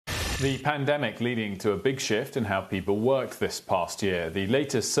The pandemic leading to a big shift in how people worked this past year. The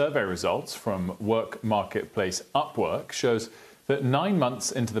latest survey results from work marketplace Upwork shows that 9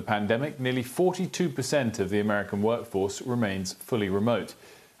 months into the pandemic, nearly 42% of the American workforce remains fully remote.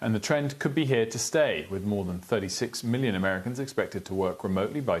 And the trend could be here to stay, with more than 36 million Americans expected to work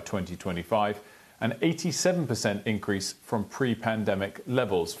remotely by 2025, an 87% increase from pre-pandemic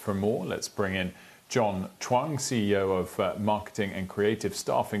levels. For more, let's bring in John Chuang, CEO of marketing and creative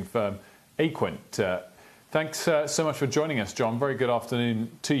staffing firm Aquent. Thanks so much for joining us, John. Very good afternoon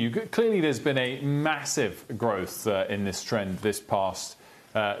to you. Clearly, there's been a massive growth in this trend this past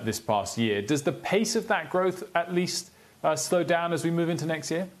year. Does the pace of that growth at least slow down as we move into next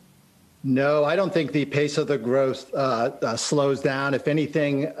year? No, I don't think the pace of the growth slows down. If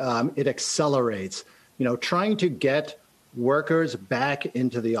anything, it accelerates. Trying to get workers back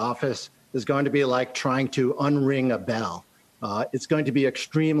into the office is going to be like trying to unring a bell. It's going to be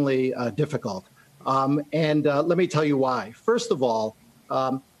extremely difficult. And let me tell you why. First of all,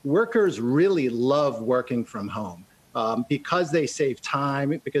 workers really love working from home because they save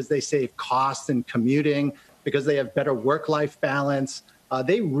time, because they save costs in commuting, because they have better work-life balance.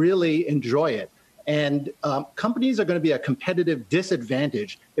 They really enjoy it. And companies are going to be a competitive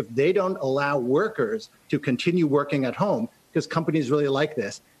disadvantage if they don't allow workers to continue working at home, because companies really like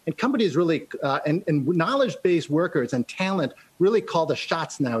this. And companies really, and knowledge-based workers and talent really call the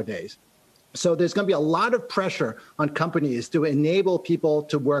shots nowadays. So there's going to be a lot of pressure on companies to enable people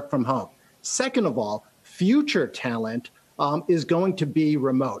to work from home. Second of all, future talent is going to be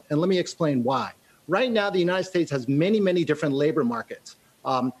remote. And let me explain why. Right now, the United States has many, many different labor markets.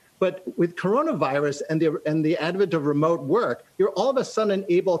 But with coronavirus and the advent of remote work, you're all of a sudden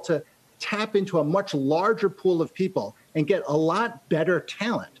able to tap into a much larger pool of people and get a lot better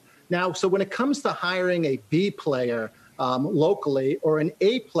talent. Now, so when it comes to hiring a B player locally or an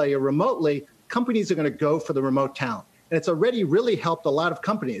A player remotely, companies are going to go for the remote talent. And it's already really helped a lot of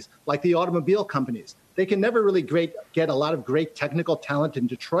companies, like the automobile companies. They can never really get a lot of great technical talent in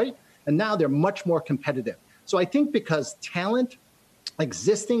Detroit, and now they're much more competitive. So I think because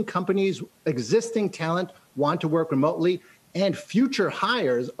existing talent want to work remotely, and future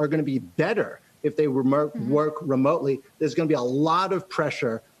hires are going to be better if they work remotely, there's going to be a lot of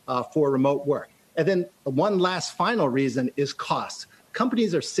pressure for remote work. And then one last final reason is costs.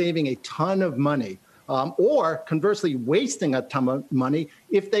 Companies are saving a ton of money, or conversely wasting a ton of money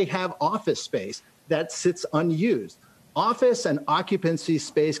if they have office space that sits unused. Office and occupancy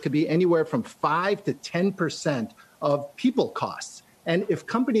space could be anywhere from 5 to 10% of people costs. And if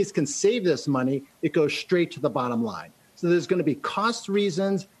companies can save this money, it goes straight to the bottom line. So there's going to be cost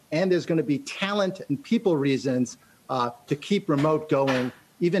reasons, and there's going to be talent and people reasons to keep remote going,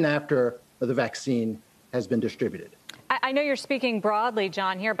 even after the vaccine has been distributed. I know you're speaking broadly,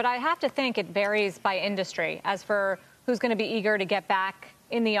 John, here, but I have to think it varies by industry as for who's going to be eager to get back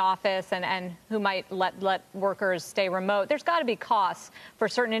in the office and who might let workers stay remote. There's got to be costs for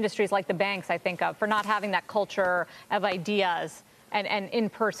certain industries like the banks, I think of, for not having that culture of ideas and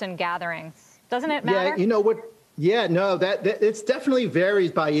in-person gatherings. Doesn't it matter? Yeah, you know what? Yeah, no, that it's definitely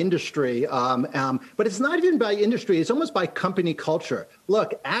varies by industry, but it's not even by industry. It's almost by company culture.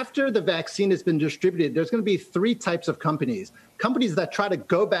 Look, after the vaccine has been distributed, there's going to be 3 types of companies. Companies that try to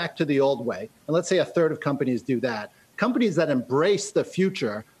go back to the old way, and let's say a third of companies do that. Companies that embrace the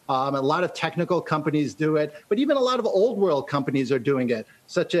future. A lot of technical companies do it, but even a lot of old world companies are doing it,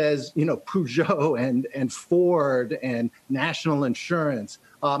 such as Peugeot and Ford and National Insurance.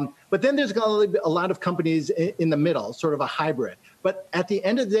 But then there's going to be a lot of companies in the middle, sort of a hybrid. But at the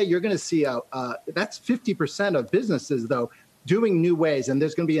end of the day, you're going to see that's 50% of businesses, though, doing new ways. And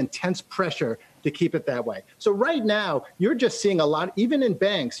there's going to be intense pressure to keep it that way. So right now, you're just seeing a lot, even in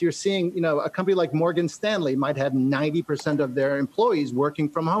banks, you're seeing, a company like Morgan Stanley might have 90% of their employees working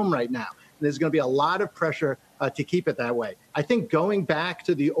from home right now. And there's going to be a lot of pressure to keep it that way. I think going back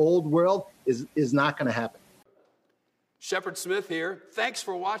to the old world is not going to happen. Shepard Smith here. Thanks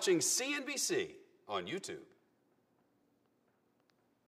for watching CNBC on YouTube.